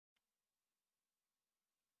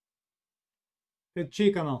Это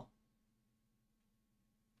чей канал?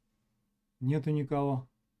 Нету никого.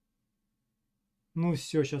 Ну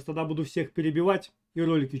все, сейчас тогда буду всех перебивать и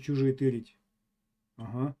ролики чужие тырить.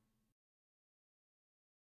 Ага.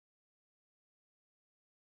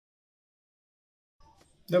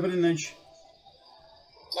 Доброй ночи.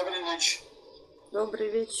 Доброй ночи. Добрый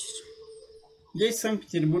вечер. Я из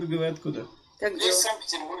Санкт-Петербурга, вы откуда? Как Я дела? из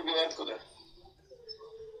Санкт-Петербурга, вы откуда?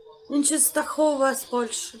 Частохова с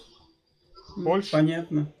Польши. Польша?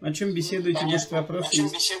 Понятно. О чем беседуете, может, вопросы О чем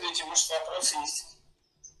есть? беседуете, может, вопросы есть?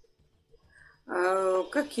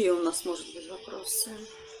 Какие у нас, может быть, вопросы?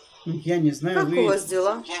 Я не знаю, Как вы у вас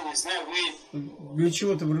дела? Я не знаю, вы для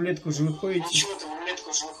чего-то в рулетку же для выходите? чего-то в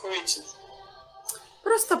рулетку же выходите?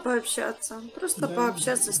 Просто пообщаться. Просто Да.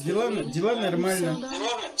 пообщаться с Дела людьми. нормально. Всё, да.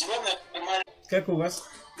 Дела нормально. Как у вас?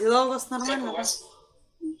 Дела у вас Как нормально? у вас?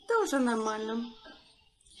 Тоже нормально.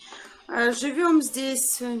 Живем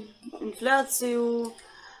здесь, инфляцию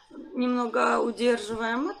немного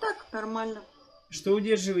удерживаем, а так нормально. Что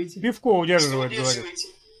удерживаете? Пивко удерживает, Что говорит. удерживаете?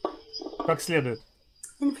 Как следует.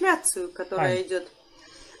 Инфляцию, которая идет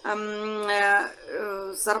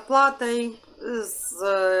с зарплатой,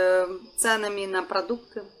 с ценами на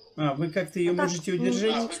продукты. А, вы как-то ее так, можете А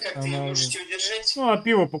удержать? вы как-то ее можете удержать? Ну, а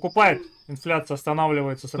пиво покупает, инфляция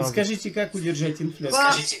останавливается сразу. Скажите, как удержать инфляцию?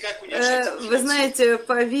 Скажите, как удержать Вы инфляцию? знаете,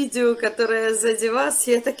 по видео, которое сзади вас,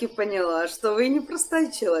 я таки поняла, что вы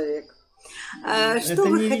непростой человек. Что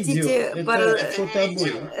вы не хотите? видео, это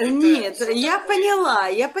фотообои. Нет, я поняла,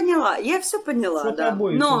 я все поняла, да.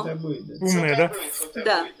 Фотообои, Но фотообои, да. Умные,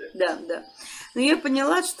 да? да. Но я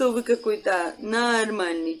поняла, что вы какой-то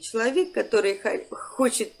нормальный человек, который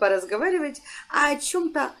хочет поразговаривать о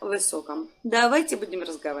чем-то высоком. Давайте будем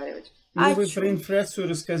разговаривать. Ну, О вы чём? про инфляцию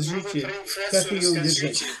расскажите, как ее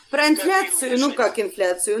удержать. Про инфляцию, ну как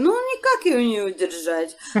инфляцию? Ну никак ее не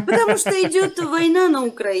удержать, потому что идет война на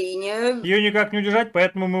Украине. Ее никак не удержать,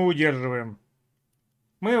 поэтому мы удерживаем.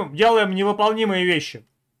 Мы делаем невыполнимые вещи.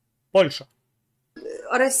 Польша.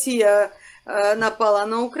 Россия напала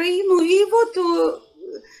на Украину, и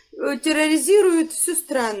вот терроризирует всю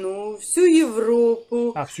страну, всю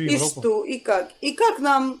Европу. Всю И Европу. что? И как? И как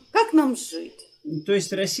нам жить? То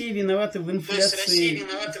есть Россия виновата в инфляции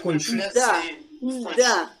в Польше? Да,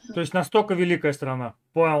 да, То есть настолько великая страна.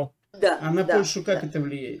 Понял. да. А на да, Польшу как да. это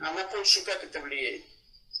влияет? А на Польшу как это влияет?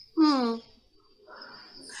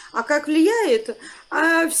 А как влияет?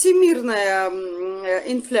 Всемирная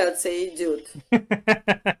инфляция идет.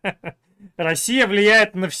 Россия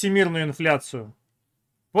влияет на всемирную инфляцию.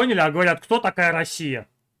 Поняли? А говорят, кто такая Россия?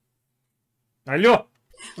 Алло.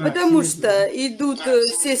 Потому что идут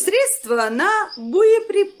все средства на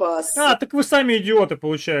боеприпасы. Так вы сами идиоты,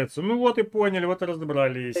 получается. Ну вот и поняли, вот и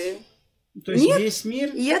разобрались. То есть Нет, весь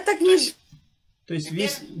мир, Я так не... то есть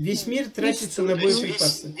весь мир тратится на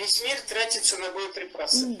боеприпасы. Весь мир тратится на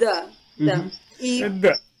боеприпасы. Да, да. Мгм. И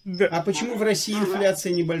Да, да. А почему в России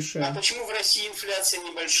инфляция А небольшая? почему в России инфляция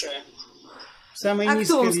небольшая? Самая кто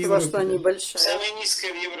низкая вам в сказал, Европе. что они большая? Самая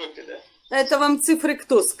низкая в Европе, да? Это вам цифры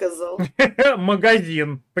кто сказал?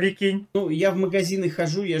 Магазин, прикинь. Ну, я в магазины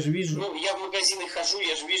хожу, я же вижу. Ну, я в магазины хожу,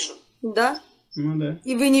 я же вижу. Да? Ну да.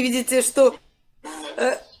 И вы не видите, что...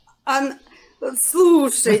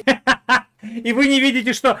 Слушай, И вы не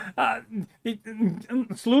видите, что...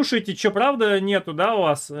 Слушайте, что, правда нету, да, у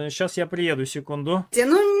вас? Сейчас я приеду, секунду. ну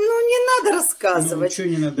не надо Ну, рассказывать. что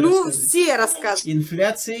не надо Ну, рассказывать? все рассказывают.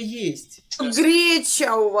 Инфляция есть.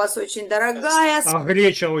 Греча у вас очень дорогая А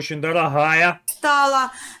греча очень дорогая.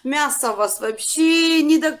 стала, мясо у вас вообще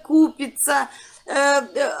не докупится.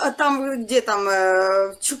 Там, где там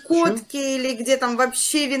Чукотки или где там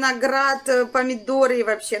вообще виноград, помидоры и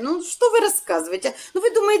вообще. Ну, что вы рассказываете? Ну,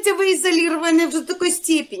 вы думаете, вы изолированы в такой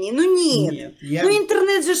степени? Ну, нет. Нет, я... Ну,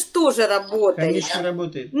 интернет же тоже работает. Конечно,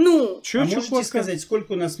 работает. Ну, Чё, А можете Чукотка? сказать,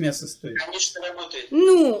 сколько у нас мяса стоит? Конечно, работает.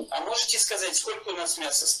 ну. А можете сказать, сколько у нас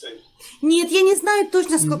мяса стоит? Нет, я не знаю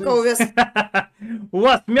точно, сколько у вас. У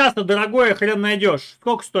вас мясо дорогое, хрен найдешь.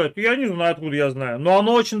 Сколько стоит? Я не знаю, откуда я знаю. Но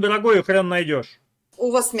оно очень дорогое, хрен найдешь. У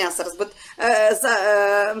вас мясо разбыт.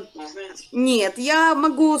 Не знаете? Нет, я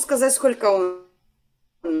могу сказать, сколько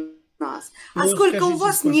у нас. А Ну, сколько у скажите,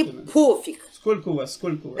 вас, сколько мне у нас. пофиг. Сколько у вас?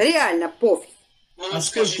 Сколько у вас? Реально пофиг. Ну, А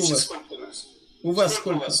скажите, сколько у вас? сколько у нас? У вас Сколько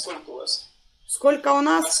у сколько? вас? Сколько у вас? Сколько у А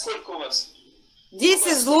нас? сколько у вас?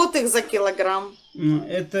 10 злотых за килограмм. Ну,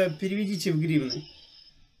 это переведите в гривны.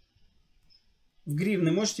 В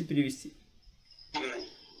гривны можете перевести?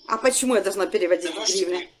 А почему я должна переводить Вы в можете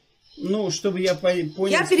гривны? Ну, чтобы я понял.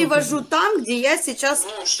 Я перевожу там, где я сейчас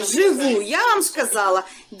Ну, чтобы живу. вы Я вам сказала,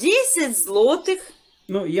 10 злотых.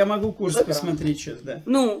 Ну, я могу курс посмотреть сейчас, да.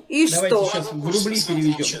 Ну, и Давайте что? сейчас в рубли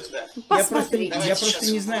переведем. Посмотрите. Я просто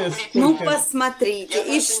не знаю, сколько... Ну,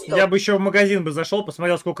 посмотрите, и что? Я бы еще в магазин бы зашел,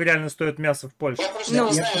 посмотрел, сколько реально стоит мясо в Польше.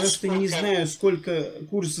 Ну. Я просто не знаю, сколько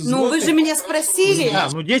курс злотых. Ну, вы же меня спросили. А,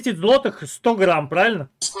 ну 10 злотых 100 грамм, правильно?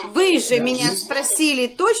 Вы же меня спросили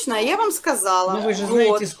точно, а я вам сказала. Ну, вы же Вот.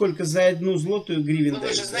 знаете, сколько за одну злотую гривен Вы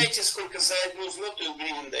дают. же да? знаете, сколько за одну злотую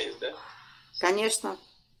гривен дают, да? Конечно.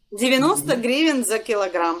 90 гривен за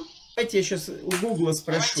килограмм. Давайте я сейчас у Гугла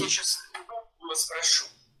спрошу. Давайте я сейчас у Гугла спрошу.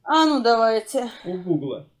 А ну давайте. У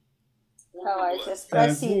Гугла. Давайте, Так,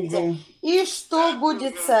 спросите. Google. И что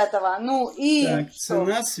будет с этого? Ну и Так, что?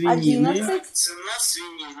 цена свинины. 11? Цена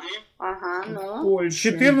свинины. Ага, ну. Польша.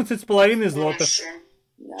 14,5 злотых. Польша.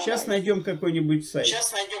 Сейчас найдем какой-нибудь сайт.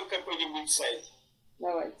 Сейчас найдем какой-нибудь сайт.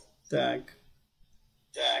 Давайте. Так,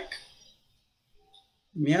 Так.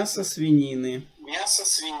 мясо свинины. Мясо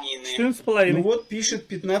свинины. 14,5. Ну вот пишет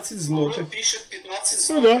 15 злотых. Вот пишет 15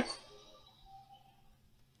 Ну да. злотых.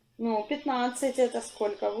 Ну, 15 это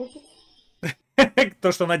сколько будет?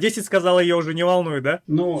 То, что на 10 сказала, ее уже не волнует, да?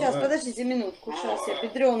 Но Сейчас, подождите минутку. Сейчас я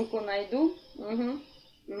бедренку найду. Угу.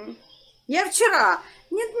 Я вчера.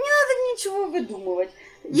 Нет, не надо ничего выдумывать.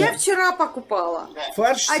 Я Да. вчера покупала.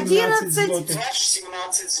 фарш 17 11 злотых. Фарш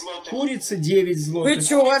 17 злотых. Курица 9 злотых. Вы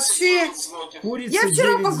что, вообще? 9 злотых. Курица Я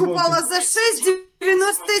вчера 9 покупала злотых. за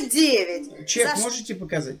 6,99. Чек За можете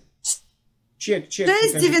показать? Чек.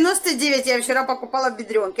 6,99 я вчера покупала в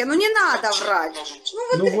бедренке. Ну не надо врать.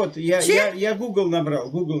 Ну вот, я Google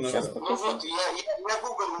набрал. Ну вот, я Google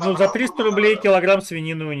Ну, за 300 рублей килограмм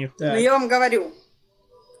свинины у них. Ну Так, я вам говорю.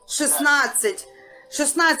 6,99,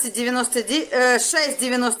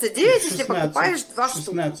 6,99, если покупаешь 2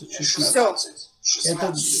 штуки. 16. Все.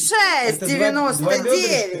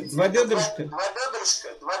 6,99. Два бедрышка. Два бедрышка.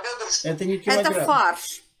 Это не килограмм. Это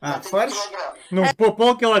фарш. А, фарш? Килограмм. Ну,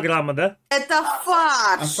 полкилограмма, да? Это А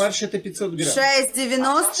фарш. фарш это 500 грамм.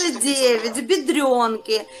 6,99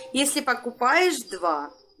 бедренки, если покупаешь 2.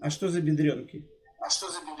 А что за бедренки? А что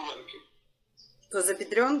за бедренки? Что за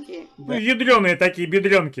бедренки? Ну, ядреные такие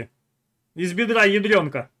бедренки. Из бедра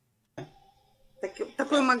ядренка.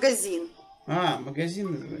 Такой магазин. А,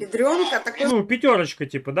 магазин называется. Бедренка такой Ну, пятерочка,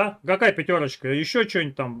 типа, да? Какая пятерочка? Еще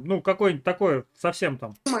что-нибудь там, ну, какой-нибудь такой, совсем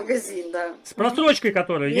там. магазин, да. С просрочкой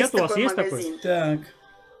которой нет у вас, такой есть такой? магазин. Так,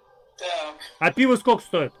 Так. А пиво сколько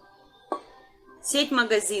стоит? Сеть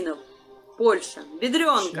магазинов. Польша.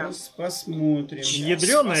 Бедренка. сейчас посмотрим.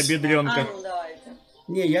 Ядреная бедренка. ну давайте.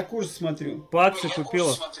 Не, я курс смотрю. По акции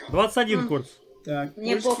купила. 21 курс. Так,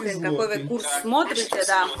 Мне польский похрен, какой вы злотый. курс смотрите,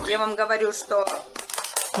 да. Я вам говорю, что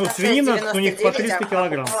Ну, за свинина у них по 6,99 300 я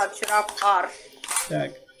килограмм. покупала вчера фарш.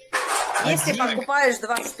 Так, Если Один. покупаешь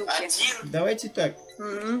 2 штуки. давайте так.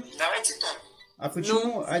 Мгм. Давайте так. А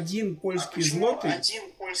почему один польский злотый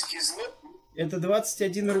Один польский злотый это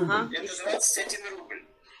 21 рубль? Ага. это 21 рубль.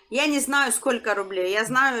 Я не знаю, сколько рублей. Я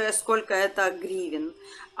знаю, сколько это гривен.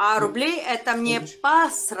 А рублей это мне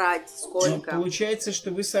посрать, Но сколько. получается, что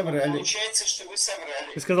вы соврали. Получается, что вы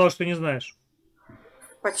соврали. Ты сказал, что не знаешь.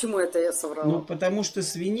 Почему это я соврала? Ну, потому что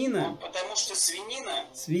свинина Потому что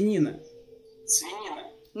свинина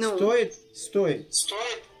Ну, стоит стоит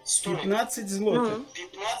 15 злотых.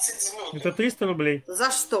 15 злотых. Это 300 рублей.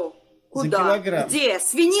 за что? За Куда? килограмм. Где?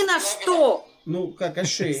 Свинина что? Ну, как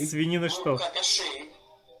ошейк. Свинина что? Как ошейник.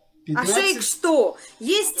 А 15 шейк что?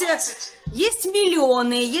 Есть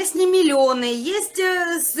миллионы, есть не миллионы, есть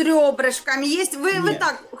с ребрышками, есть... Вы Нет.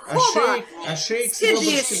 так, хова, Ошейк с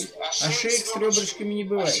сидишь. ребрышками не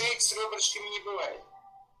бывает. Ошейник с ребрышками не бывает.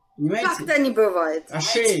 Понимаете? как-то не бывает.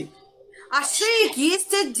 Ошейк. А шейк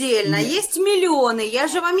есть отдельно, есть миллионы, я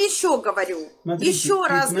же вам еще говорю. Смотрите, Еще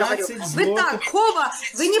раз 15 говорю. Вы злотых. так, хова,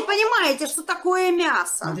 вы не понимаете, что такое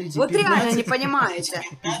мясо. Смотрите, Вот 15 реально не понимаете.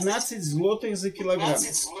 15 злотых за килограмм.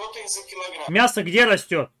 15 злотых за килограмм. Мясо где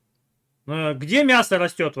растет? Где мясо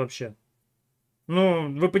растет вообще?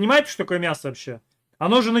 Ну, вы понимаете, что такое мясо вообще?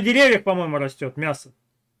 Оно же на деревьях, по-моему, растет, мясо.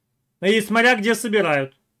 И смотря где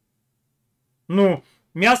собирают. Ну,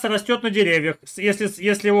 мясо растет на деревьях.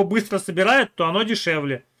 Если его быстро собирают, то оно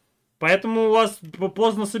дешевле. Поэтому у вас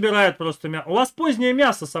поздно собирают просто мясо. У вас позднее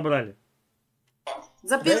мясо собрали.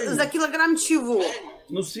 За Правильно. килограмм чего?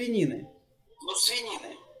 Ну, свинины. Ну,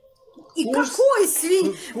 свинины. И Курс- какой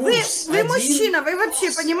свинь? Вы курс вы один- мужчина, вы вообще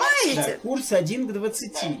Да, понимаете? курс 1 к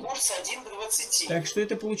 20. Курс 1 к 20. Так что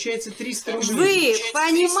это получается 300 рублей. Вы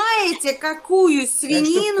понимаете, какую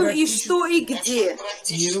свинину и практически- что и где?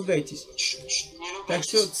 Не ругайтесь. Не ругайтесь. Так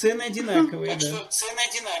что цены одинаковые, Так да. что цены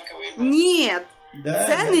одинаковые. Нет, Да,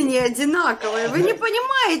 цены не одинаковые. Вы не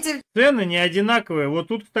понимаете. Цены не одинаковые. Вот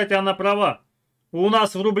тут, кстати, она права. У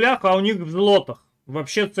нас в рублях, а у них в злотах.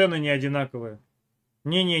 Вообще цены не одинаковые.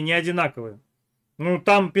 Не одинаковые. Ну,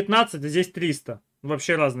 там 15, а здесь 300.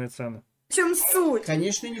 Вообще разные цены. В чем суть?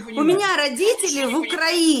 Конечно, не понимаю. У меня родители в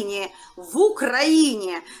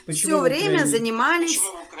Украине все время занимались...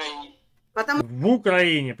 Почему в Украине? В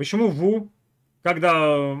Украине. Почему в? Когда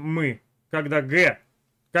мы? Когда г?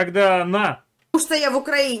 Когда на? Потому что я в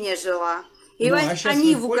Украине жила. И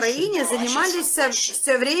они в Украине занимались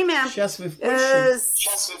все время... Сейчас вы в Польше?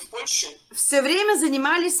 Сейчас вы в Польше? Все время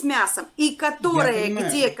занимались мясом. И которые,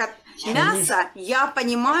 где мясо, я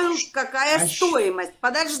понимаю, какая стоимость.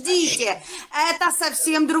 Подождите, это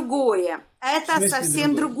совсем другое. Это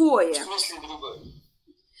совсем другое. В смысле другое?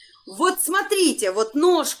 Вот смотрите, вот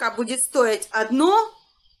ножка будет стоить одно,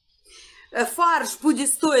 фарш будет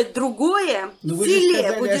стоить другое,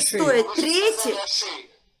 филе будет стоить третье,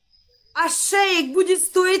 а шеек будет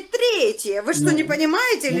стоить третье. Вы что, не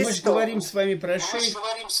понимаете или что? Мы же говорим с вами про шеек.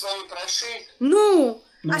 Ну,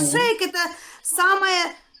 а шеек это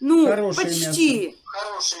самое, хорошее почти. Мясо.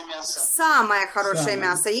 Хорошее мясо. Самое хорошее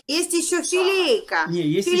мясо. Есть еще филейка. Не,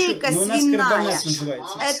 есть филейка еще, но у нас свиная. карбонат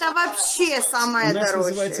называется. Это вообще самое дорогое. У нас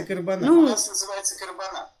называется карбонат. У нас называется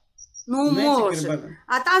карбонат. Ну, знаете, может. карбонат?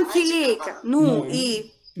 А там филейка. Ну,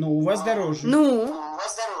 и... Ну, у вас дороже. Ну, У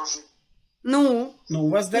вас дороже. ну. Ну, у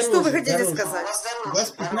вас И дороже. что вы хотели дороже. сказать? У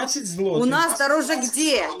вас 15 злотых. У нас дороже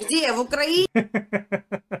где? Где? В Украине?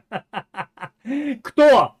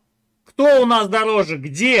 Кто? Кто у нас дороже?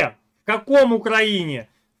 Где? В каком Украине?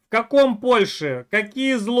 В каком Польше?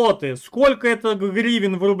 Какие злоты? Сколько это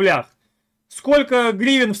гривен в рублях? Сколько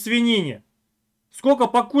гривен в свинине? Сколько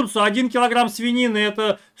по курсу? 1 килограмм свинины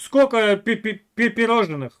это сколько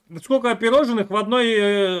пирожных? Сколько пирожных в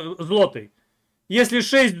одной злотой? Если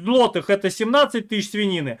 6 злотых это 17 тысяч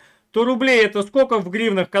свинины, то рублей это сколько в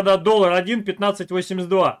гривнах, когда доллар 1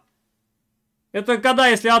 15,82? Это когда,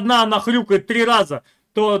 если одна она хрюкает 3 раза,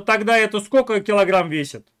 то тогда это сколько килограмм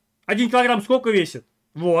весит? 1 килограмм сколько весит?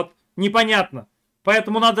 Вот, непонятно.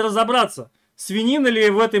 Поэтому надо разобраться, свинина ли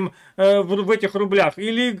в этих рублях,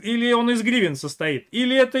 или он из гривен состоит,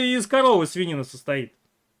 или это из коровы свинина состоит.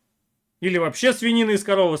 Или вообще свинина из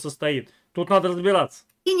коровы состоит. Тут надо разбираться.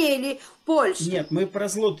 Или Польша? Нет, мы про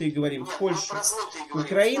злотые говорим, в Польше.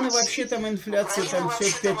 Украина вообще там инфляция, там все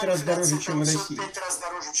в 5 раз дороже, чем в России.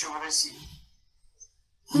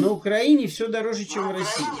 На Украине все дороже, чем в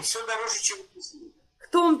России.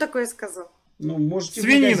 Кто вам такое сказал? Ну, можете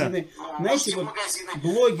свинина. В магазины. Знаете, вот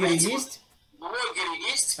блогеры есть,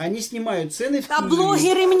 они снимают ціни в Та Києві.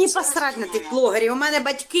 блогери, мені посрать на тих блогерів. У мене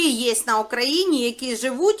батьки є на Україні, які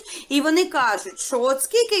живуть, і вони кажуть, що от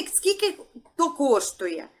скільки то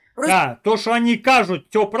коштує. А, то, что они кажут,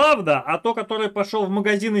 то правда, а то, который пошел в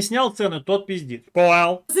магазин и снял цены, тот пиздит.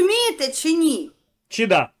 Понял. Розумієте чи ні?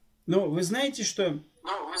 Чида. Ну, вы знаете, что...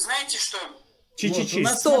 Чи-чи-чи. Вот, у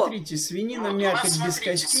нас, Что? смотрите, свинина мякоть без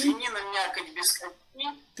костей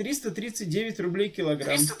 339 рублей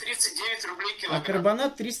килограмм. А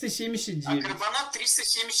карбонат 379.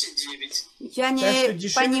 Я не Так что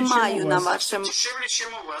дешевле, понимаю чем у на вас. вашем... Дешевле, чем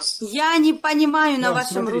у вас. Я не понимаю на Вот,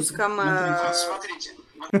 вашем смотрите, русском... смотрите. Смотрите.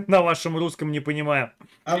 На вашем русском не понимаю.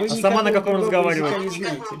 А вы сама на каком другого разговариваете? языка не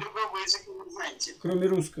знаете, Никакого другого языка не знаете, кроме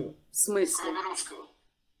русского. В смысле? кроме русского.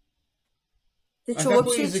 Ти А що, какой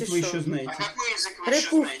вообще язык чи вы що? еще А знаете? какой язык вы еще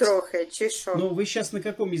Репух знаете? трохи, чи що? Ну, вы сейчас на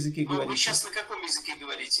каком языке Вы говорите? сейчас на каком языке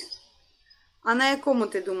говорите? А на якому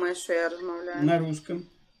ти думаєш, що я розмовляю? На русском.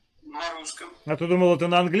 На русском. А ты думала, ты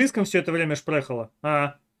на английском все это время шпрехала? А,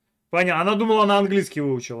 понятно. Она думала, она английский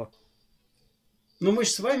выучила. Ну, мы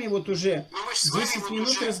же с вами вот уже Ну, мы ж с вами 10 вот минут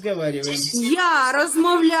уже разговариваем. 10 минут Я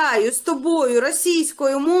розмовляю з тобою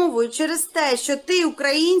російською мовою через те, що ти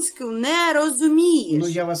українську не розумієш. Ну,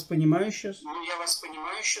 я вас понимаю сейчас. Ну, я вас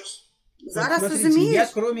понимаю сейчас. Зараз Смотрите, розумієш? я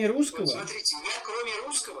кроме русского Смотрите, я кроме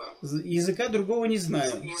русского языка другого не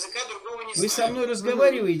знаю. языка другого не Вы со знаю. мной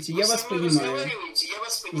разговариваете, я Вы вас со мной понимаю. разговариваете, я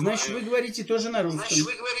вас понимаю. Значит, вы говорите тоже на Значит,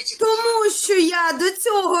 русском. вы говорите... Тому що я до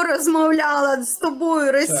цього розмовляла з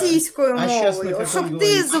тобою російською А щас на мовою, каком щоб ти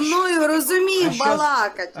говорите? зі мною розумів А щас-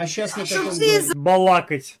 балакати. А сейчас на Щоб каком ти говорите?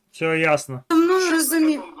 Балакать. Все ясно. зі мною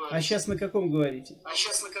розумів. А сейчас на каком говорите? А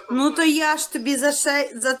сейчас на каком... Ну то я ж тобі за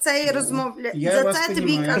це і розмовляю. я За вас це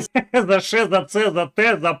тобі й понимаю. кажу. За Ш, за Ц, за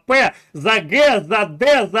Т, за П, за Г, за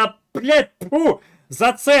Д, за блядь, фу,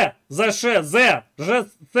 за Ц, за Ш, З, Ж,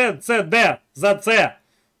 Ц, Ц, Д, за Ц.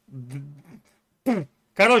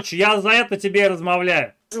 Короче, я за это тебе и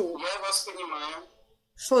размовляю. Я вас понимаю.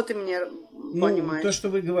 Що ти мені Ну, розумієш? то, что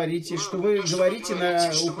вы говорите, что вы То, говорите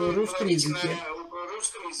на что вы русском говорите языке. на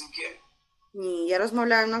русском языке. Ні, я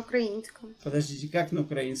розмовляю на українському. Подождите, как на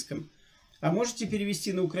украинском? А можете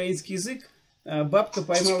перевести на украинский язык Бабка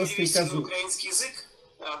поймала стрекозу. Украинский язык.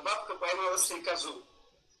 Бабка поймала стрекозу.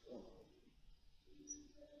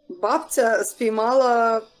 Бабця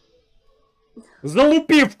спіймала...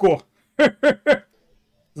 Залупивку!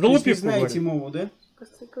 Залупивку. Вы знаете мову, да?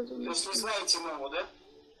 Если знаете мову, да?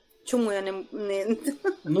 Чому я не...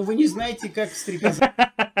 Ну вы не знаете, как стрекоза...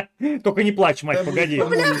 Только не плачь, мать, погоди.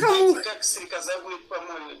 Как стрекоза будет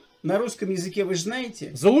по-моему. На русском языке вы же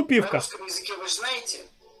знаете? Залупивка. На русском языке вы же знаете?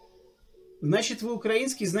 Значит, вы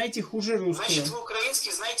украинский знаете хуже русского. Значит, вы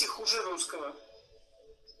украинский знаете хуже русского.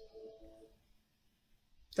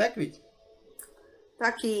 Так ведь?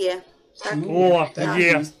 Так і є. Так. О, так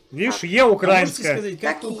є. есть. Видишь, є українська. А можете сказать,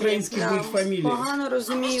 как по-украински є, будет фамилия? Погано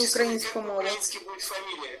розумію українську мову. Украинский будет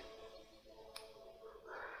фамилия.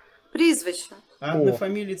 Прізвище. А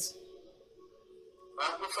однофамилец?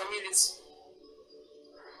 Однофамилец.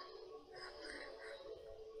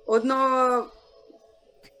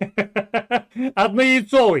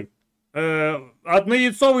 Однояйцовий.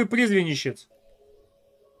 Однояйцовий прізвище.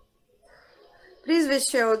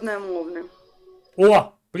 Прізвище одномовне. О,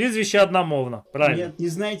 прізвище одномовно. Правильно. Нет, не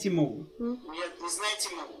знаете мову. Нет, не знаете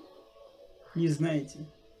мову. Не знаете.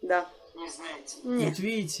 Да. Не знаете. Ні. Вот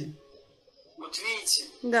видите? Вот видите?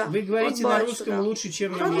 Да. Вы говорите От на бачу, русском да. лучше,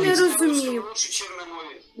 чем на От не мове. розумію. Лучше, чем на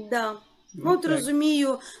мове. Да. Ну, От так.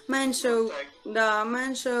 розумію менше, Так. да,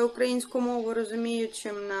 менше українську мову розумію,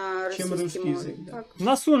 чим на Чим російській русський мові. язик, да. Так.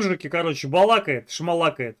 На суржике, короче, балакает,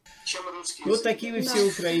 шмалакает. Чем русский Вот язык. такие вы все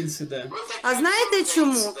украинцы, да. Вот такие А знаєте все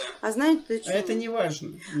чому? украинцы, да. А знаєте А чому? это не важно.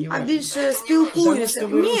 Не А важно. більше спілкуюся. Потому що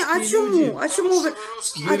ви Ні, а русські чому? люди. А чому ви?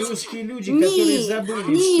 Вы русские люди, Ні, которые забыли,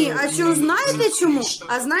 ні, что... а чому знаєте чому?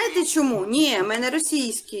 А знаєте чому? Ні, ми не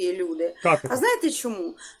російські люди. Как А это? знаєте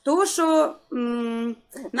чому? Тому що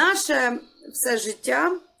наше все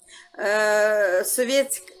життя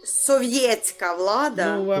совєтська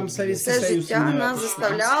влада Ну, вам Советский все Союз життя не нас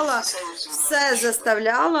надо.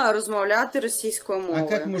 заставляла розмовляти російською А мовою.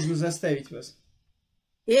 как можно заставить вас?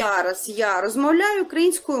 І зараз я розмовляю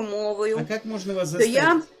українською мовою, А как можно вас то заставить?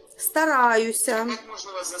 я стараюся. Как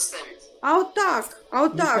можно вас заставить? А отак, а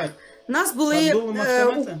отак. як? У нас були Под дулом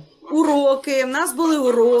автомата? уроки, у нас були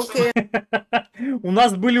уроки. У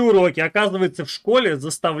нас были уроки. Оказывается, в школе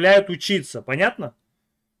заставляют учиться. Понятно?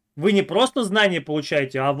 Вы не просто знания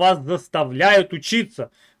получаете, а вас заставляют учиться.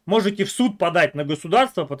 Можете в суд подать на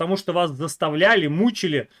государство, потому что вас заставляли,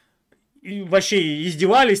 мучили, и вообще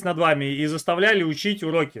издевались над вами и заставляли учить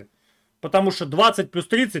уроки. Потому что 20 плюс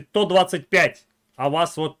 30, то 25. А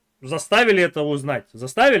вас вот заставили это узнать.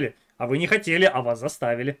 Заставили? А вы не хотели, а вас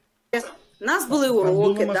заставили. У нас були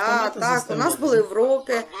уроки, дулом да, автомата так, у нас заставляли? були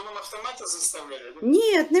уроки. Доном автомата заставляли? Да?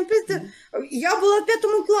 Ні, не пити. Я була в 5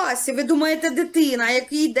 класі, ви думаєте, дитина,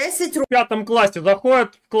 якій 10 років. В 5 классе заходит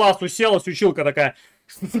в класс, уселась училка такая.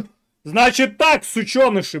 Значит так,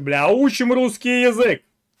 сученыши, бля, учим русский язык.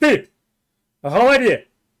 Ты, говори,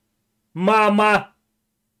 мама.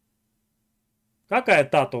 Какая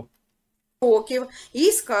тату?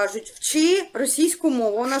 І скажуть, вчи російську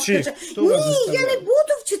мову. Вона Вчи. скаже, Хто вас ні, я заставляв? не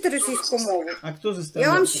буду вчити російську мову. А кто Я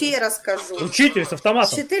заставляет? вам ще раз кажу. Учитель с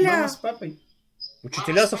автоматом. Мама Вчителя, с папой?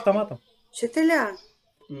 Учителя с автоматом. вчителя.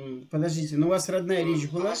 Подождите, но у вас родная речь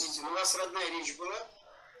была? Подождите, у вас родная речь была?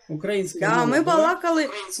 Украинская Да, мова ми была?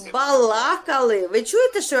 балакали. Ви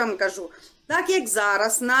чуєте, що я вам кажу? Так як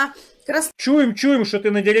зараз на Чуем, что ты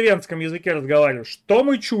на деревенском языке разговариваешь. Что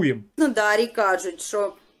мы чуем? Краснодарі кажуть,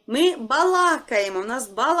 що ми балакаємо, у нас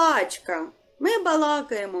балачка. Ми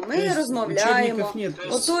балакаємо, То ми есть розмовляємо учебников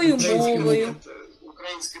нет отою украинской мовою. мовы?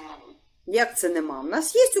 Украинской мовы. Як це нема? У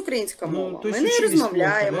нас є українська Ну, мова, то ми есть не учились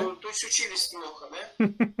розмовляємо. плохо, То есть учились плохо, да?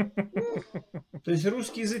 То есть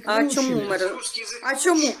русский язык А выучили? чому ми Русский язык А вы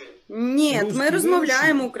чому? учили? Ні, ми Русський розмовляємо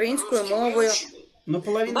вивчили? українською Русский вы мовою. учили? Но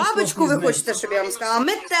половину Бабочку слов ви не хочете, знаете. щоб я вам сказала?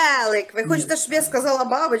 Метелик. Ви хочете, щоб я сказала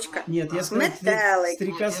бабочка? Нет, я сказал Метелик.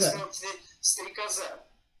 стрекоза. Я сказал, стрекоза.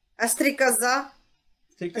 А стрікоза?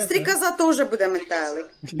 Стрекоза. Стрікоза теж буде метелик.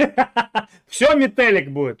 Все метелик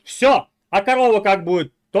будет. Все. А корова как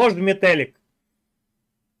будет? Тоже метелик.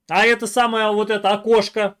 А это самое вот это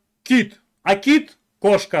окошко. Кит. А кит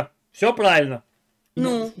кошка. Все правильно.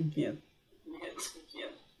 Ну. Нет. Нет,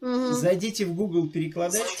 нет. Угу. Зайдите в Google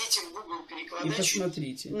перекладач Зайдите в Google и перекладач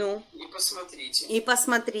посмотрите. Ну, и посмотрите. і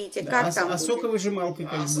посмотрите, Да, як там а буде. соковыжималка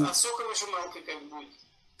как будет? А соковыжималка как будет?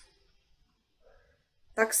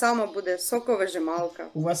 Так само буде соковижималка.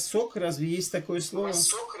 У вас сок, разве есть такое У слово? вас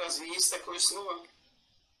сок, разве есть такое слово?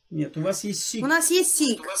 Нет, у вас есть сик. У нас є У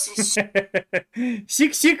сік. вас есть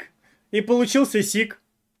Сик-сик. И получился сик.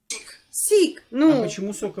 Сік. А Ну,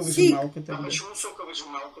 почему соковыжималка А тогда? почему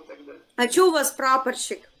соковыжималка тогда? а чого у вас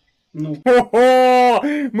прапорщик? Ну, Хо-хо!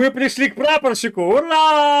 Мы пришли к прапорщику!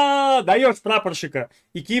 Ура! Даешь прапорщика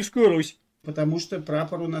и Киевскую Русь. потому что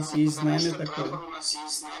прапор у нас есть, знамя такое.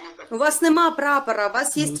 У вас нема прапора, у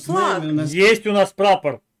вас есть флаг. Знамя у нас Есть у нас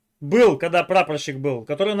прапор. Был, когда прапорщик был,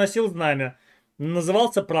 который носил знамя.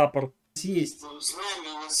 Назывался прапор. есть.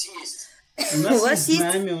 Знамя у нас есть. У У вас нас есть есть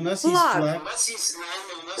знамя, у нас флаг. есть У флаг. нас есть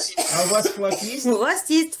знамя, у нас есть... А у вас флаг есть? У вас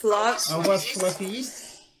есть флаг. А у вас флаг есть?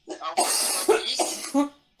 А у вас флаг есть?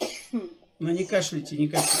 Ну не кашляйте, не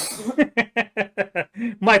кашляйте.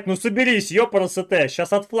 Мать, ну соберись, ёпарасоте.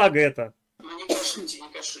 Сейчас от флага это. Ну не кашляйте, не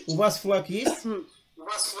кашляйте. У вас флаг есть? У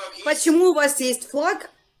вас флаг есть? Почему у вас есть флаг?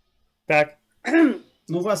 Так.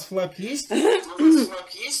 Ну у вас флаг есть? У вас флаг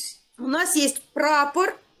есть? У нас есть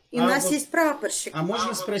прапор, и у А нас вот- есть прапорщик. А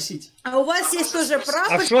можно спросить? А у вас есть тоже А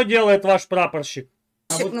прапорщик, что делает ваш прапорщик?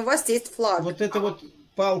 вот- но у вас есть флаг. Вот это вот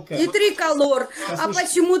палка. И триколор. А Послушайте.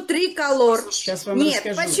 почему триколор? Сейчас вам Нет,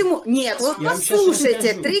 расскажу. почему? Нет, вот Я вам щас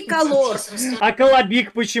послушайте, расскажу. триколор. А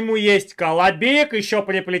колобик почему есть? Колобик еще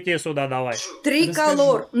приплети сюда давай.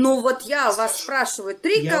 Триколор. Ну вот я вас спрашиваю,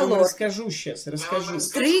 Я вам триколор. расскажу сейчас, расскажу.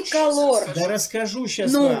 Триколор. Да расскажу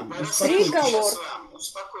сейчас Ну, вам. Успокойтесь. триколор.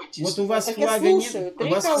 Успокойтесь. Вот у вас Так я флага слушаю, нет? У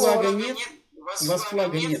вас триколор. флага нет? У вас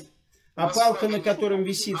флага нет. А палка, на котором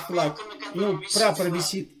висит флаг, ну, прапор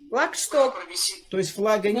висит. Флагшток. Прапор висит. То есть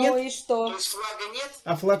флага Ну нет, и что? То есть флага нет,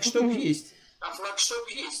 а флагшток есть. а флагшток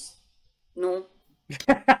есть. Ну.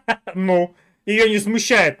 Ну, ее не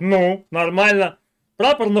смущает. Ну, нормально.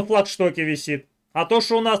 Прапор на флагштоке висит. А то,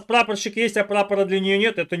 что у нас прапорщик есть, а прапора для нее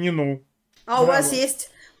нет, это не ну. А у Браво. вас есть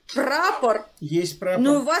прапор, Есть прапор.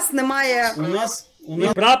 ну у вас немає. У нас И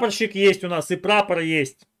прапорщик есть у нас, и прапор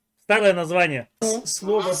есть. Старое название.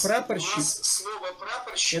 слово У прапорщик нас слово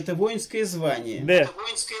прапорщик это воинское звание. Да. это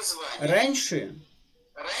воинское звание. Раньше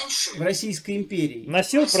Раньше в Российской империи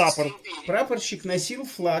Носил Российской прапор. империи прапорщик носил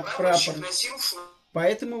флаг, прапорщик прапор. носил флаг,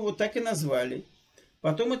 Поэтому его так и назвали.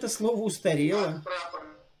 Потом это слово устарело. прапор.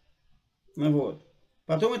 Ну вот.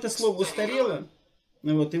 Потом это слово устарело.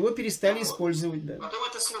 Ну вот, его перестали использовать, да. Потом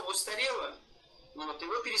это слово устарело, но вот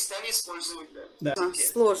его перестали использовать, да. Да.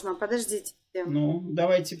 Сложно, подождите. Ну,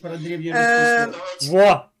 давайте про древнерусское слово. Давайте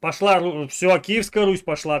Во, пошла, все, Киевская Русь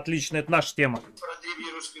пошла, отлично, это наша тема. про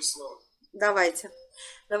древнерусское слово. Давайте.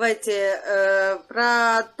 Давайте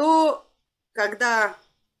про то, когда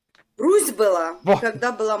Русь была, Во.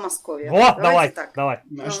 когда была Московия. Во, давай, так. давай.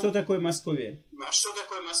 А что такое Московия? А что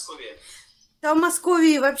такое Московия? Там в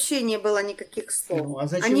Московии вообще не было никаких слов. Ну, а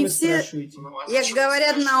зачем Они вы все, спрашиваете? Ну, а як зачем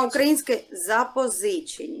говорят вы на спрашиваете? украинской,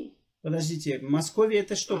 запозичені. Подождите, Московия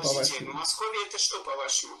это что, Подождите, по-вашему? Московия это что,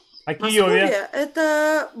 по-вашему? А Киеве? Московия –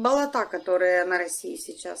 это болота, которые на России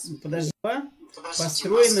сейчас. Подожди, Подождите,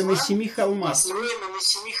 построена на Москва 7 холмах. построена на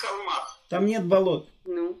 7 холмах. Там нет болот.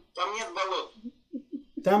 Ну, Там нет болот.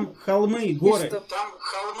 Там холмы, горы. что? Там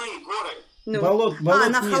холмы, горы. ну. Болот на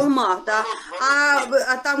нет. холмах, да.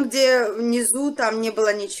 А там, где внизу, там не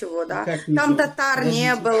было ничего, да. Как внизу? Там татар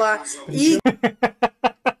не Подождите. было. И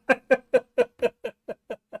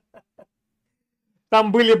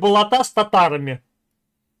Там были болота с татарами.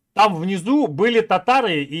 Там внизу были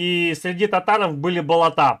татары, и среди татаров были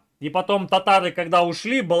болота. И потом татары, когда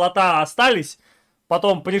ушли, болота остались.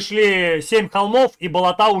 Потом пришли 7 холмов, и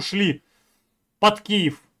болота ушли под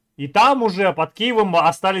Киев. И там уже под Киевом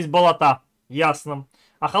остались болота. Ясно.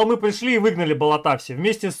 А холмы пришли и выгнали болота все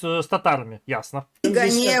вместе с татарами. Ясно. Ига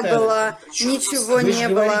Здесь не татары. было, ничего Вы ж не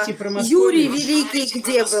было. говорите про Московию. Юрий Великий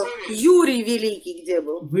где был? Юрий Великий где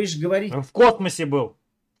был? Вы же говорите, В космосе был.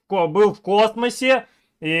 Был в космосе.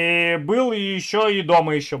 И был и еще и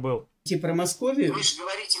дома еще был. про Московию, Вы же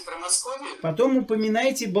говорите про Московию, потом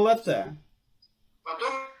упоминаете болота. потом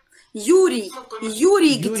Юрий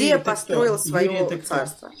Юрий где это кто? построил Юрий свое это кто?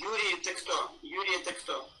 царство? Юрий это кто? Юрий это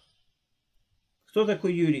кто? Кто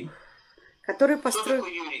такой Юрий? Который Кто построил...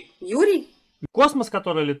 такой Юрий? Юрий? Космос,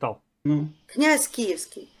 который летал. Ну, Князь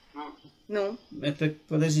Киевский. Ну, Ну, это,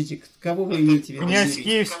 подождите, кого вы имеете в виду? Князь Юрий?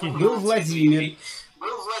 Киевский. Был Владимир,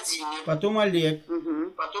 Был Владимир, потом Олег, угу.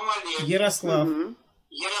 потом Олег, Ярослав,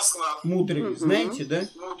 Ярослав, Мудрый, Мгм. знаете, да?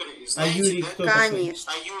 Мудрый. А Знаете, Юрий да? кто такой?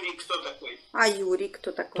 Конечно. А Юрий кто такой? А Юрий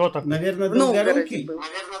кто такой? Кто такой? Наверное, В Новгороде Долгорукий? был.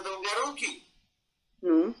 Наверное, Долгорукий?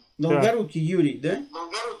 Ну, Долгорукий Юрий, да?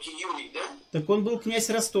 Долгорукий Юрий, да? Так он был князь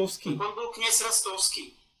Ростовский. Он был князь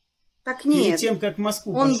Ростовский. так Перед нет. тем, как в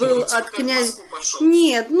Москву Он пошел. был Перед тем, от как в князя... Москву пошел.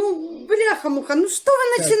 Нет, ну, бляха-муха, ну что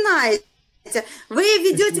вы Так. начинаете? Вы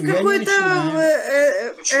ведете Почему? Я не какой-то...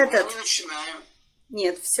 начинаю. Почему этот... я не начинаю?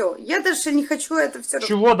 Нет, все. Я даже не хочу это все.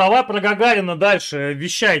 Чего, давай про Гагарина дальше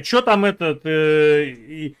вещай. Что там этот...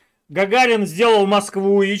 Гагарин сделал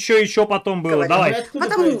Москву, и еще потом было. Давай.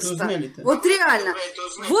 Потому что, вот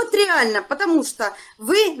реально, потому что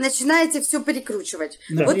вы начинаете все перекручивать.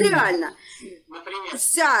 Да. Вот реально,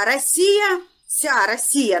 вся Россия,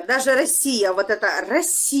 даже Россия, вот эта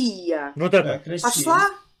Россия, вот это пошла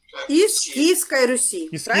из Киевской Руси.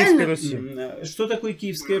 Из Киевской Руси. Что такое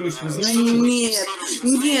Киевская Русь? Вы знаете?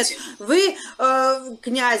 Нет, вы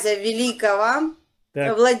князя великого,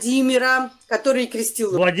 так, Владимира, который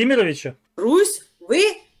крестил Владимировича Русь,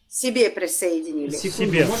 вы себе присоединили.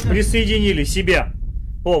 Себе. Присоединили себе.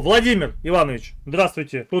 О, Владимир Иванович,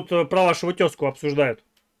 здравствуйте. Тут про вашего тезку обсуждают.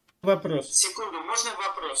 Вопрос. Секунду, можно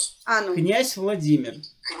вопрос? Князь Владимир.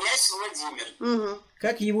 Князь Владимир. Угу.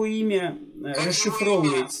 Как его имя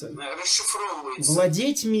расшифровывается?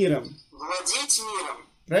 Владеть миром. Владеть миром.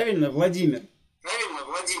 Правильно, Владимир? Правильно,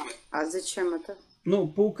 Владимир. А зачем это? Ну,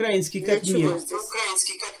 по-украински как мир.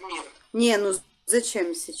 По-украински как мир. Не, ну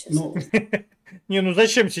зачем сейчас? Не, ну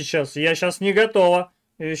зачем сейчас? Я сейчас не готова.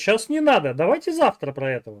 Сейчас не надо. Давайте завтра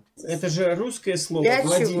про этого. Это же русское слово,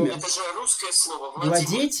 Владимир. Это же русское слово, Владимир.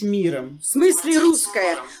 Владеть миром. В смысле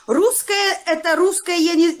русское? Русское, это русское,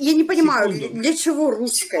 я не понимаю. Секунду. Для чего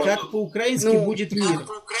русское? Как по-украински будет мир? Как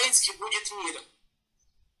по-украински будет мир?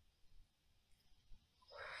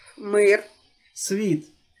 Мир. Свит.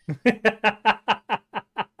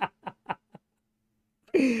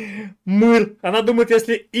 Мыр. Она думает,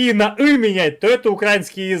 если и на «ы» менять, то это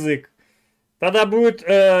украинский язык. Тогда будет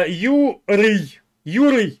Юрий.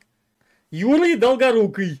 Юрий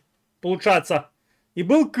Долгорукий, получается. И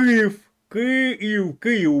был Киев.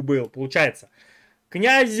 Киев был, получается.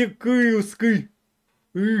 Князь Киевский.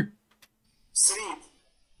 Свит.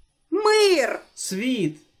 Мыр.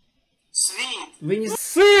 Свит. Свит. Вы не...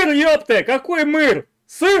 Сыр, ёпта! Какой мыр?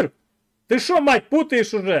 Сыр! Ты шо, мать,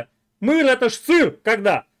 путаешь уже? Мыр это ж сыр,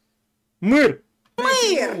 когда? Мыр.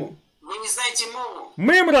 Мыр. Вы не знаете мову.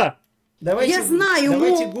 Мымра. Давайте, я знаю.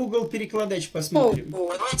 Давайте Google перекладач посмотрим.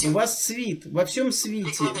 Давайте. У вас свит, во всем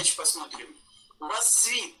свите. Перекладач посмотрим. У вас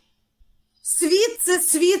свит.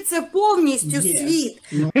 Світ це повністю світ.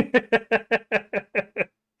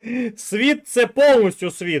 Свит це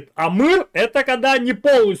полностью свит. А мыр это когда не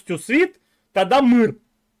полностью свит, тогда мыр.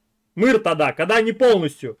 Мыр тогда, когда не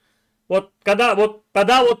полностью. Вот когда вот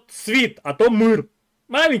тогда вот свит, а то мыр.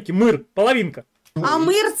 Маленький мыр, половинка. А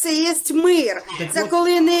мир це є мир. Це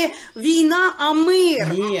коли не війна, а мир.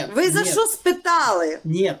 Нет, ви за що спитали?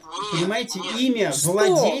 Нет, понимаете, имя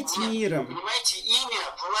владеть миром. Понимаете, имя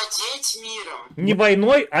владеть миром. Не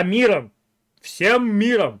войной, а миром. Всем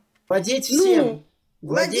миром. Владеть всем.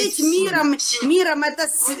 Владеть миром. Миром это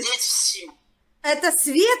это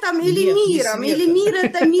светом или нет, миром? Или мир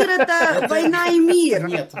это война и мир?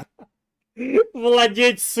 Нет.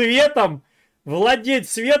 Владеть светом. Владеть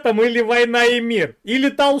светом или война и мир. Или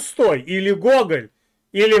Толстой, или Гоголь,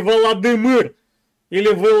 или Володымыр, или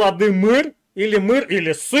Володымыр, или мыр,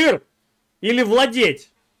 или сыр, или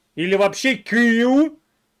владеть, или вообще Киев,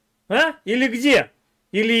 а? Или где?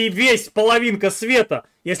 Или весь половинка света.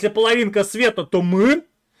 Если половинка света, то мыр,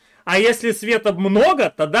 а если света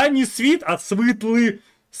много, тогда не свит, а светлы.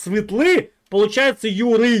 Светлы, получается,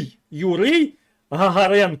 Юрий. Юрий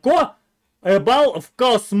Гагаренко бал в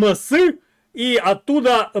космосы, и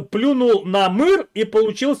оттуда плюнул на мыр, и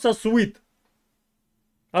получился свит.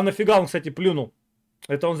 А нафига он, кстати, плюнул?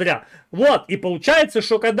 Это он зря. Вот, и получается,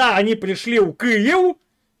 что когда они пришли в Киев,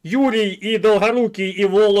 Юрий и Долгорукий, и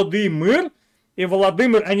Володимир,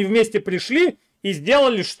 они вместе пришли и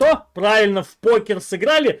сделали что? Правильно, в покер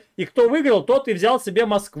сыграли, и кто выиграл, тот и взял себе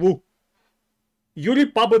Москву. Юрий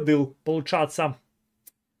победил, получается.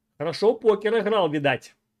 Хорошо покер играл,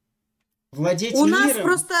 видать. Владеть У миром. нас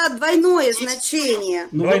просто двойное значение.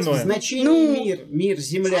 Ну, двойное. Вот значение мир,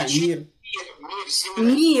 земля, мир.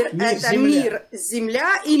 Мир это земля. мир,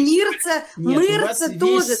 земля, и мир це мир це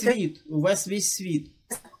тоже. Світ. У вас весь світ.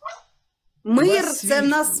 Мир це в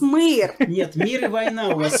нас мир. Нет, мир и война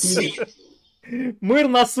у вас мир. Мыр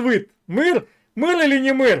на свит. Мыр? Мыр или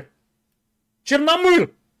не мыр? Черномыр.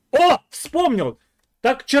 О, вспомнил.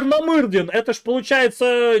 Так Черномырдин, это ж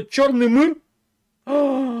получается черный мыр.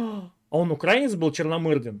 А он украинец был,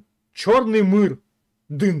 Черномырдин? Черный мыр.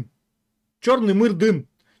 Дын. Черный мыр дын.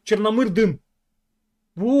 Черномыр дын.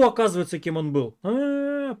 О, оказывается, кем он был.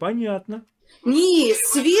 Понятно. Ні,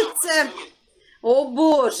 світ це... О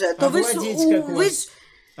Боже, то ви ж...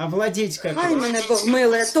 Овладеть как Хай у вас. мене Бог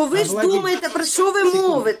миле, то ви ж думаєте, про що ви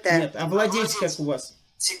мовите? Нет, овладеть как у вас.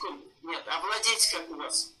 Секунду. Нет, овладеть как у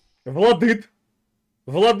вас. Владыт.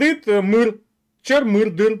 Владыт мыр.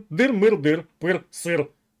 Чермыр дыр. Дыр мыр дыр. Пыр сыр.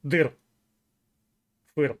 Дыр.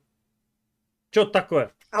 Пыр. Что-то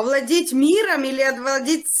такое. Овладеть миром или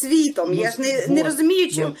овладеть світом? Я ж не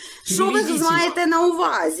розумію, що ви маєте на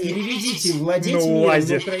увазі. Переведите «владеть миром» на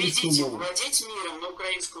украинскую мову. Владеть миром на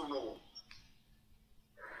украинскую мову.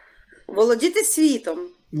 Володіти світом.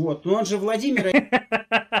 Вот, но он же Владимир...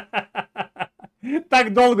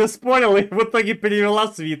 Так долго спорила и в итоге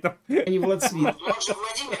перевела свитом. а не Владсвит. Но он же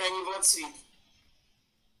Владимир, а не Владсвит.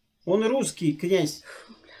 Он русский князь.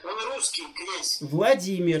 Он русский князь.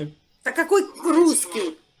 Владимир. Та какой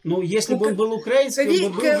русский? Ну, если бы он был украинским,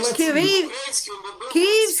 он бы был Владсвит. Украинский он бы был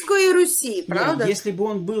Київської Русі, Нет, правда? если бы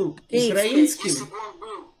он был Киевской. украинским, Если бы он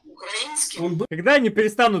был украинским, он был Когда они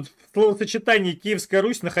перестанут в словосочетании Киевская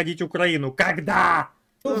Русь находить Украину? Когда?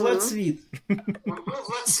 Владсвит. он был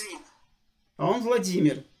Владсвит. А он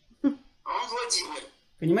Владимир. А он Владимир.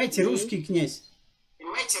 Понимаете, русский князь,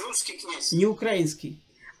 Понимаете, русский князь. не украинский.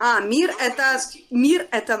 А, мир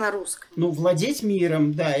это на русском. Ну, владеть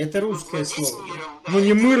миром, да, это русское Владеть слово. миром, да, Ну,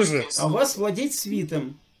 не это мир русское же. А слово. вас владеть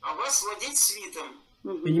свитом. А вас владеть свитом.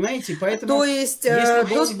 Понимаете? Поэтому, То есть, если бы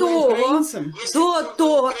до он был того, украинцем, до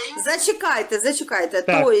того, зачекайте,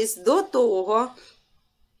 Так. то есть, до того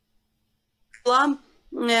була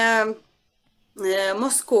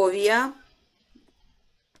Московія,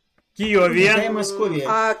 какая Киеве. Московия?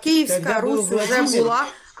 а Київська Когда був Русь вже Владимир. була,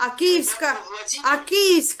 а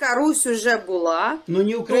Київська Русь уже була, Но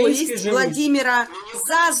не то украинская есть же Русь. Владимира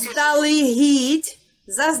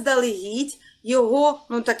заздалегідь його,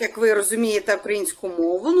 ну так як ви розумієте українську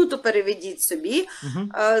мову, ну то переведіть собі,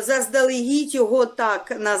 заздалегідь його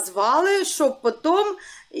так назвали, щоб потім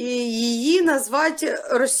її назвати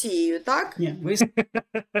Росією, так? Не, вы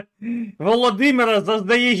Володимира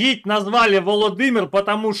заздалегідь назвали Володимир,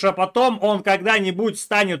 потому что потом он когда-нибудь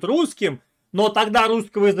станет русским, но тогда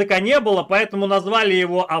русского языка не было, поэтому назвали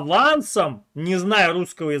его авансом, не зная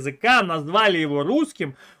русского языка, назвали его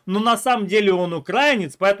русским, но на самом деле он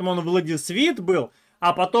украинец, поэтому он Владисвит был,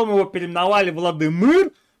 а потом его переименовали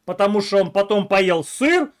Владимир, потому что он потом поел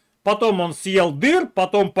сыр, потом он съел дыр,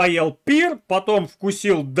 потом поел пир, потом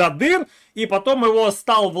вкусил додыр, и потом его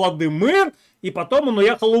стал Владимир, и потом он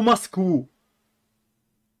уехал в Москву.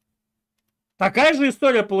 Такая же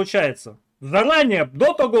история получается. Заранее,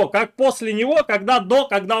 до того, как после него,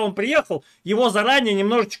 когда он приехал, его заранее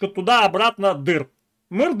немножечко туда-обратно дыр.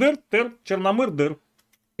 Мыр-дыр, тыр, Черномыр-дыр.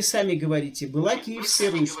 Вы сами говорите, была Киевская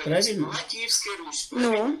Сами Русь, говорите, правильно? была Киевская Русь,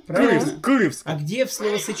 Ну, Правильно. Киевск. А где в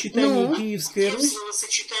словосочетании Ну. Киевская в Русь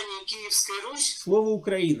словосочетании Киевская Русь слово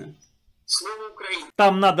Украина? слово Украина.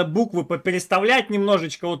 Там надо буквы попереставлять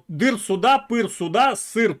немножечко. Вот дыр сюда, пыр сюда,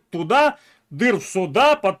 сыр туда, дыр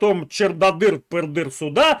сюда, потом чердодыр, пырдыр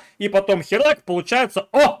сюда, и потом херак, получается...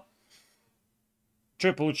 О!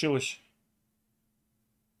 Что получилось?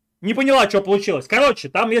 Не поняла, что получилось. Короче,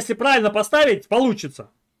 там если правильно поставить, получится.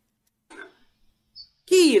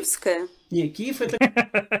 Київське. Не, Киев это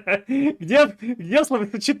Где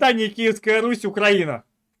словосочетание Киевская Русь, Украина?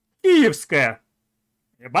 Киевская.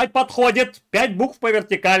 Ебать, подходит. 5 букв по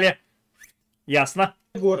вертикали. Ясно.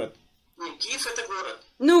 город. Не, Киев это город.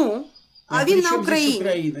 Ну, а він при на чем здесь Україні.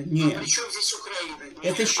 Украина? А Нет. при чем здесь Украина?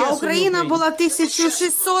 Это Нет. сейчас А Україна була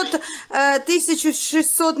 1600,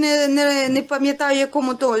 не пам'ятаю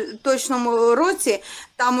якому точному році,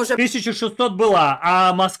 там уже 1600 была.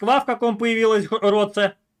 А Москва в каком появилась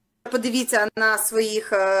роце? подивіться на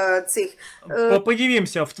своїх цих...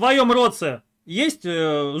 Подивимся. В твоем роце есть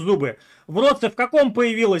зубы? В роце в каком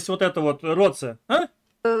появилась вот это вот роце? А?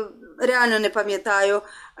 Реально не пам'ятаю.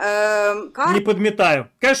 Не подметаю.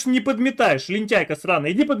 Конечно, не подметаешь, лентяйка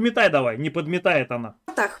сраная. Иди подметай давай. Не подметает она.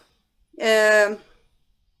 Картах.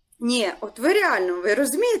 Ні, от ви реально, ви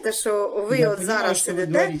розумієте, що ви Я от понимаю, зараз що ви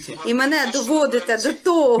сидите говорите. і мене доводите до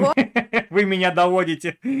того, Вы меня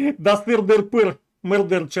доводите. До сыр-дыр-пыр.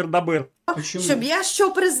 Мыр-дыр, чердобыр. Почему? щоб я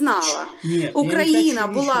що признала. Нет, я не Україна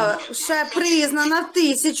хочу була ничего. ще признана в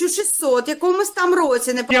 1600 якомусь там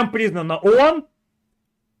році, не Кем признана? ООН?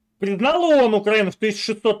 Признала ООН Украину в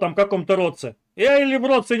 1600 там каком-то роце? Я или в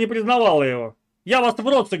роце не признавала его? Я вас в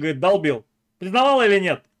роце, говорит, долбил. Признавала или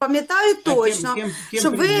нет? пам'ятаю точно, кем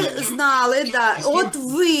щоб ви признали? знали, да, от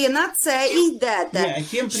ви на це і йдете, Ні, а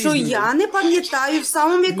ким що признали? я не пам'ятаю в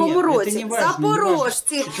самому якому Ні, році. це не важно,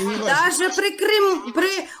 Запорожці, не важно. Це не важно. навіть при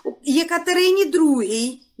Єкатерині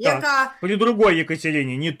II, яка... Так, при другой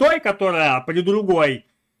Екатерине. Не той, которая, а при другой.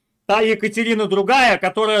 Та Екатерина другая,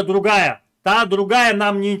 которая другая. Та другая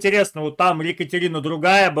нам не интересна. Вот там Екатерина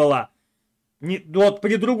другая была. Вот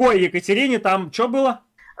при другой Екатерине там что было?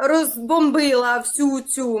 розбомбила всю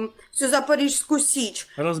Запорізьку Січ.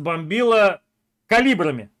 Разбомбила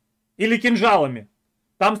калибрами или кинжалами.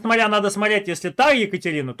 Там, смотря, надо смотреть, если та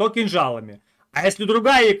Екатерина, то кинжалами. А если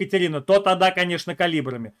другая Екатерина, то тогда, конечно,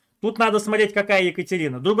 калибрами. Тут надо смотреть, какая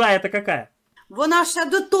Екатерина. Другая это какая? Вона ще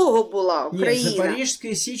до того була, Україна. Ні,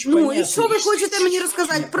 Запорізька Січ, Ну, понятно. і що ви хочете мені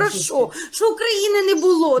розказати? Про що? Що України не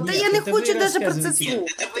було? Та я не хочу навіть про це слухати.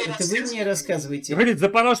 Это вы мне рассказываете. Говорит,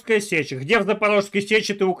 Запорожская сечь. Где в Запорожской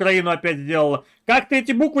сечи ты Украину опять сделала? Как ты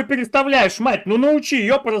эти буквы переставляешь, мать? Ну научи,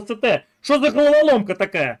 ёпарасоте. Что за головоломка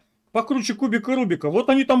такая? Покруче кубика Рубика. Вот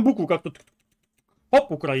они там буквы как-то... Оп,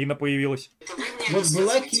 Украина появилась. Вот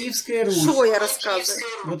была Киевская Русь. Що я розказую?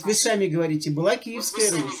 Вот вы сами говорите, была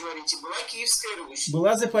Киевская Русь.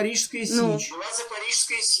 Была Запорожская Сич. Ну. Была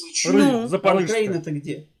Запорожская Сич. Рыль, А Запорожская. Украина-то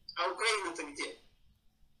где? А Украина-то где?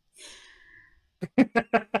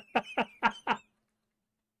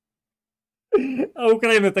 А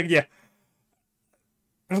Украина-то где?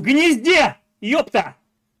 В гнезде! Ёпта!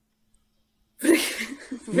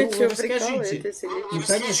 Ви Ну, що, расскажите. прикалуєтеся? Ну,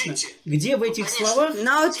 конечно. Где в этих словах?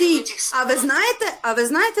 На отій. А ви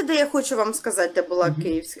знаєте, де я хочу вам сказати, де була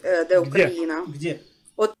Київська, де Україна? Где?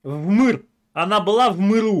 В мыр. Она была в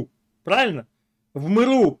мыру. Правильно? В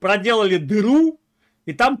мыру проделали дыру,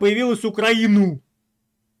 и там появилась Украину.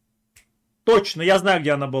 Точно, я знаю,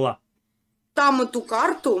 где она была. Там оту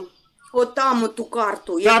карту, от там оту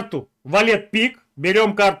карту. Карту Валет Пик.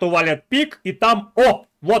 Берем карту Валет Пик, и там, о,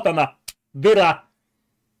 вот она, дыра.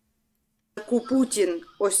 Яку Путін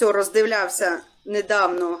ось роздивлявся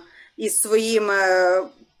недавно із своїм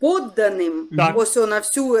подданим. Так. Ось на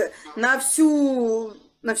всю,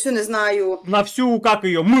 не знаю, На всю, как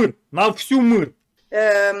ее, мыр. На всю мыр.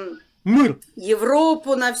 Мир.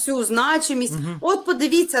 Європу, на всю значимість. От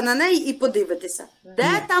подивіться на неї і подивитеся, де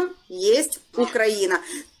там є Україна.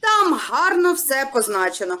 Там гарно все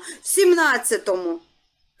позначено. В 17-му,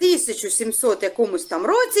 1700 якомусь там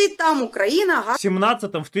році, там Україна В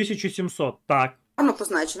 17-м, в 1700. Так. гарно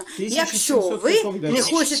позначено. 1700 Якщо ви якому году? не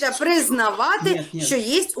хочете признавати, Ні. що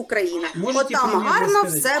є Україна. Можете От там примір гарно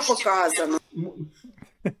розказати? все показано.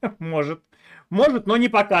 Может. Может, но не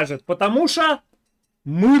покажет. Потому что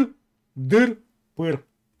мыр, дыр, пыр.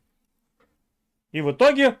 И в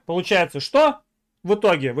итоге получается что? В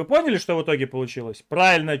итоге, вы поняли, что в итоге получилось?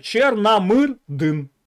 Правильно, Черномырдын.